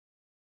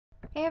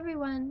Hey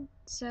everyone!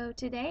 So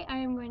today I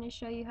am going to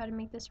show you how to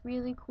make this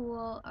really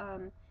cool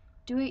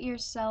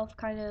do-it-yourself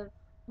kind of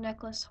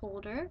necklace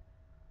holder.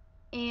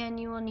 And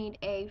you will need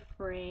a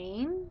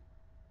frame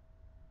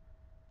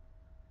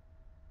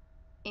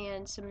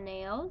and some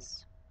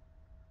nails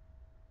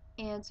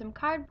and some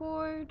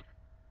cardboard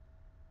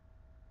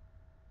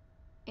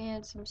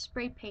and some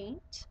spray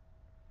paint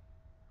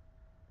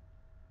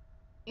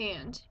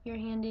and your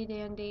handy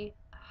dandy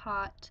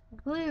hot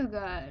glue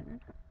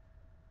gun.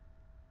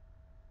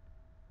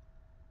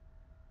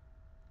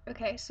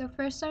 Okay, so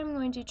first I'm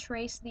going to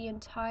trace the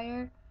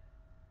entire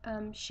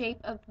shape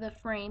of the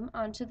frame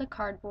onto the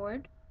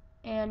cardboard,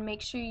 and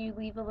make sure you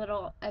leave a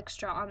little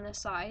extra on the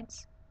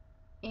sides.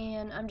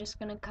 And I'm just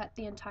going to cut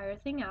the entire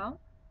thing out.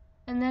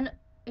 And then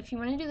if you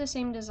want to do the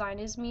same design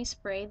as me,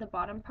 spray the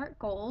bottom part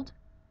gold.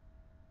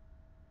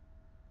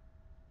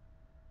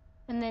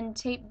 And then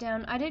tape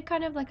down, I did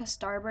kind of like a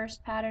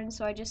starburst pattern,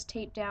 so I just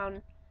taped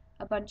down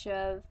a bunch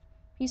of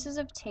pieces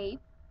of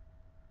tape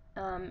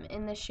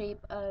in the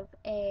shape of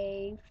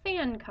a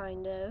fan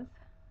kind of.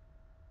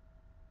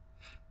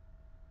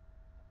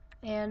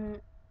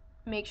 And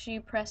make sure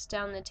you press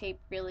down the tape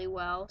really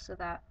well so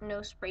that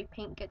no spray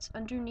paint gets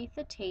underneath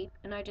the tape,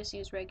 and I just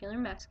use regular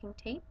masking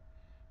tape.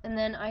 And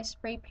then I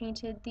spray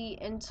painted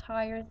the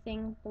entire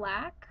thing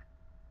black.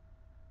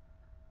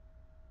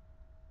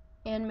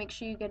 And make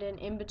sure you get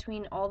in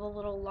between all the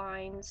little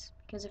lines,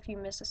 because if you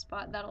miss a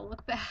spot that'll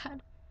look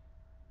bad.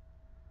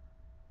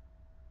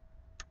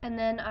 And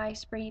then I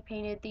spray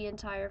painted the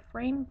entire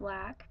frame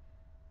black,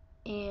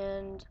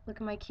 and look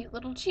at my cute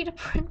little cheetah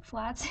print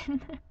flats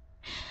in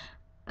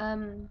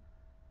there.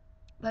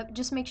 But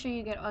just make sure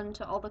you get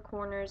onto all the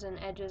corners and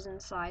edges and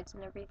sides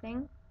and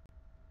everything.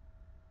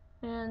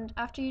 And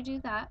after you do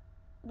that,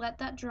 let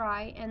that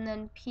dry and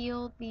then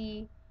peel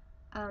the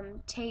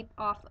tape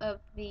off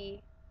of the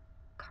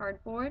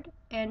cardboard,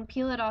 and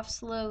peel it off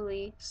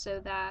slowly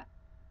so that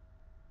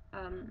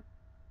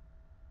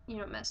you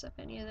don't mess up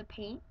any of the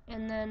paint.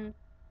 And then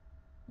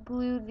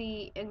glue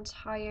the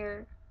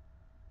entire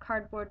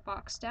cardboard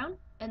box down,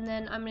 and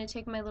then I'm going to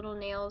take my little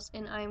nails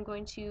and I'm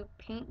going to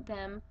paint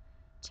them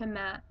to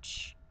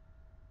match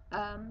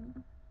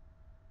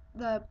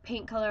the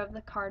paint color of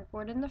the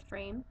cardboard in the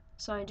frame.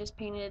 So I just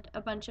painted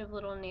a bunch of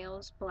little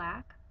nails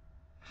black.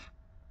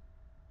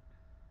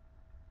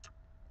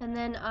 And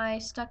then I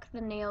stuck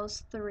the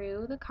nails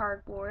through the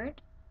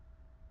cardboard,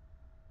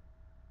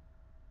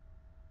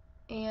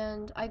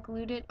 and I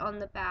glued it on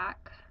the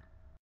back.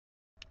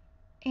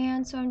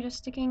 And so I'm just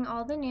sticking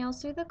all the nails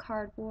through the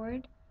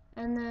cardboard,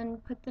 and then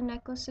put the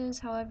necklaces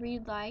however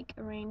you'd like,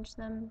 arrange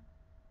them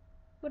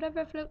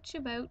whatever floats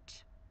your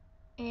boat.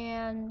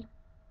 And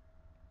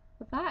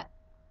with that,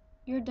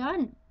 you're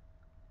done.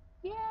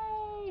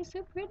 Yay!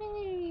 So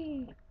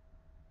pretty!